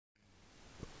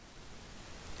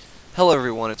Hello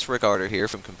everyone, it's Rick Arter here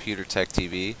from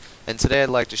ComputerTechTV, and today I'd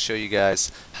like to show you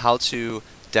guys how to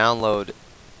download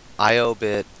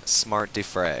iobit Smart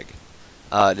Defrag.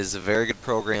 It is a very good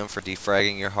program for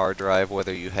defragging your hard drive,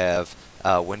 whether you have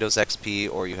Windows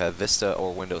XP or you have Vista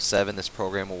or Windows 7. This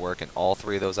program will work in all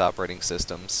three of those operating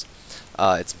systems.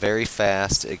 It's very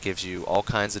fast. It gives you all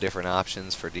kinds of different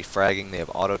options for defragging. They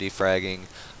have auto defragging.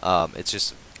 It's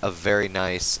just a very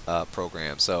nice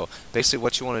program. So basically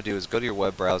what you want to do is go to your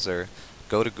web browser,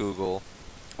 go to Google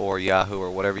or Yahoo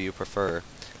or whatever you prefer.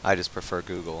 I just prefer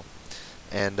Google.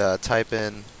 And type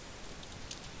in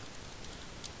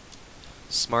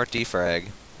Smart Defrag.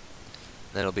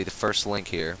 Then it'll be the first link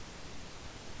here.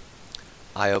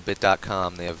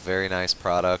 iobit.com. They have very nice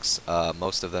products.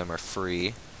 Most of them are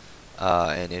free.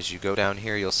 And as you go down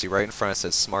here, you'll see right in front it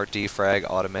says Smart Defrag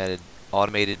Automated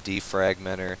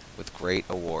Defragmenter with great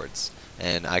awards.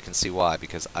 And I can see why,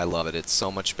 because I love it. It's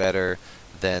so much better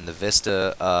than the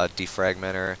Vista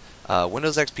defragmenter.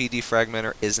 Windows XP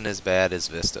defragmenter isn't as bad as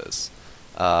Vista's.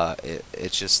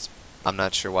 It's just, I'm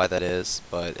not sure why that is,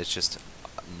 but it's just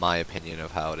my opinion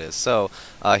of how it is. So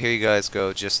here you guys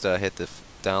go, just hit the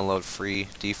download free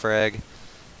defrag,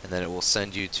 and then it will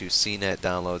send you to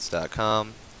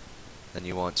cnetdownloads.com. Then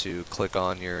you want to click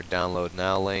on your download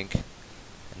now link,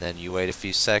 and then you wait a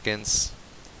few seconds,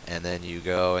 and then you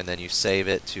go and then you save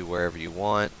it to wherever you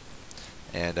want.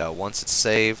 And once it's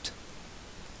saved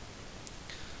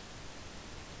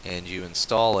and you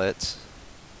install it,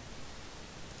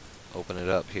 open it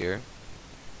up here,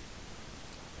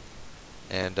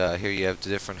 and here you have the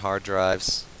different hard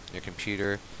drives in your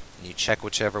computer, and you check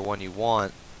whichever one you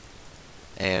want,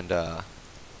 and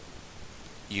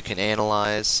you can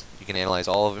analyze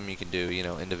all of them. You can do,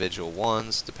 individual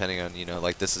ones depending on,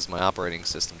 like this is my operating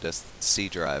system disk C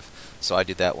drive, so I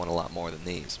do that one a lot more than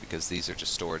these because these are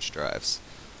just storage drives.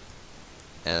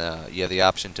 And you have the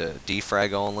option to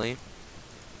defrag only,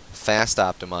 fast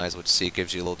optimize, which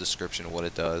gives you a little description of what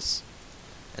it does,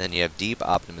 and then you have deep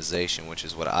optimization, which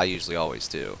is what I usually always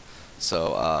do.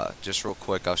 So just real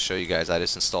quick, I'll show you guys. I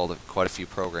just installed quite a few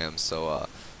programs, so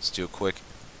let's do a quick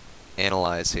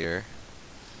analyze here.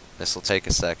 This will take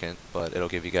a second, but it'll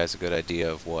give you guys a good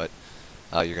idea of what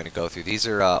you're going to go through. These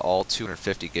are all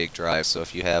 250 gig drives, so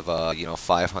if you have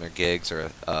 500 gigs or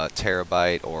a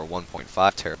terabyte or 1.5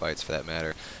 terabytes for that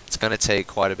matter, it's going to take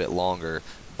quite a bit longer,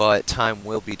 but time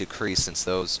will be decreased since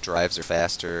those drives are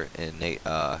faster and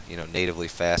natively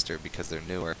faster because they're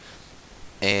newer,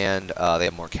 and they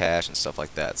have more cache and stuff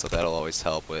like that. So that'll always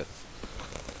help with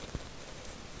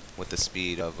the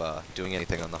speed of doing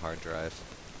anything on the hard drive.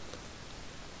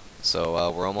 So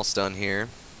we're almost done here.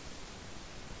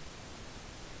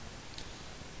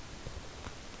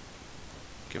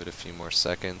 Give it a few more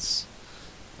seconds.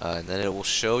 And then it will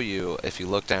show you, if you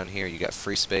look down here, you got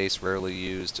free space, rarely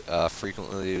used,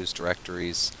 frequently used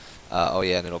directories. Oh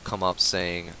yeah, and it'll come up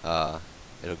saying,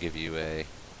 it'll give you a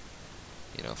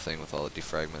thing with all the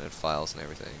defragmented files and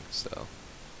everything. So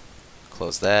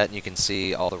close that, and you can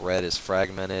see all the red is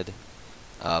fragmented.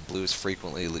 Blue is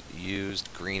frequently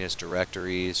used, green is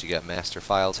directories, you got master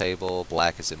file table,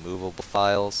 black is immovable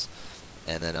files,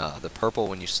 and then the purple,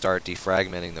 when you start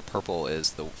defragmenting, the purple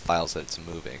is the files that it's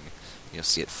moving. You'll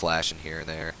see it flashing here and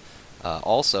there.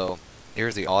 Also,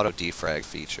 here's the auto defrag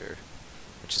feature,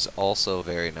 which is also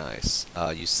very nice.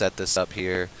 You set this up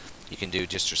here. You can do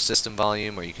just your system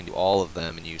volume, or you can do all of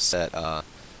them, and you set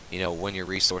when your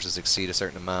resources exceed a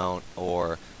certain amount,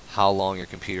 or how long your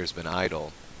computer's been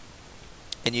idle.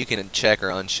 And you can check or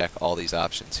uncheck all these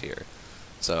options here.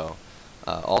 So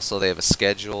also they have a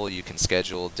schedule. You can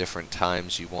schedule different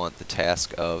times you want the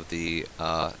task of the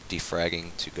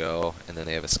defragging to go, and then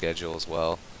they have a schedule as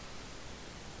well.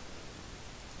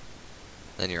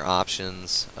 Then your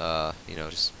options,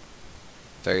 just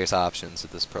various options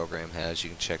that this program has.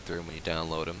 You can check through them when you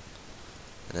download them.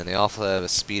 And then they also have a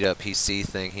speed up PC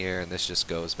thing here, and this just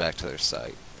goes back to their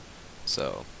site.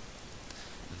 So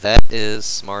that is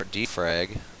Smart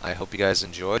Defrag. I hope you guys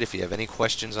enjoyed. If you have any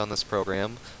questions on this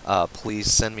program, please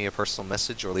send me a personal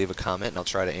message or leave a comment, and I'll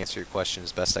try to answer your question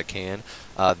as best I can.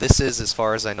 This is, as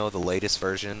far as I know, the latest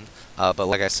version, but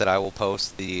like I said, I will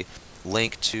post the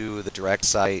link to the direct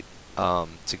site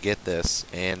to get this,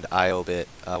 and iobit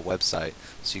website,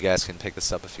 so you guys can pick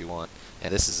this up if you want.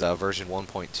 And this is version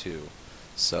 1.2.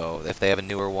 So if they have a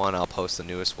newer one, I'll post the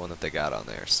newest one that they got on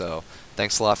there. So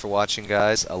thanks a lot for watching,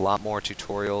 guys. A lot more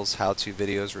tutorials, how-to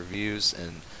videos, reviews,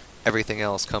 and everything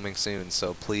else coming soon.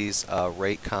 So please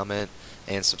rate, comment,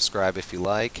 and subscribe if you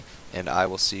like. And I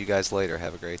will see you guys later.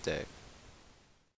 Have a great day.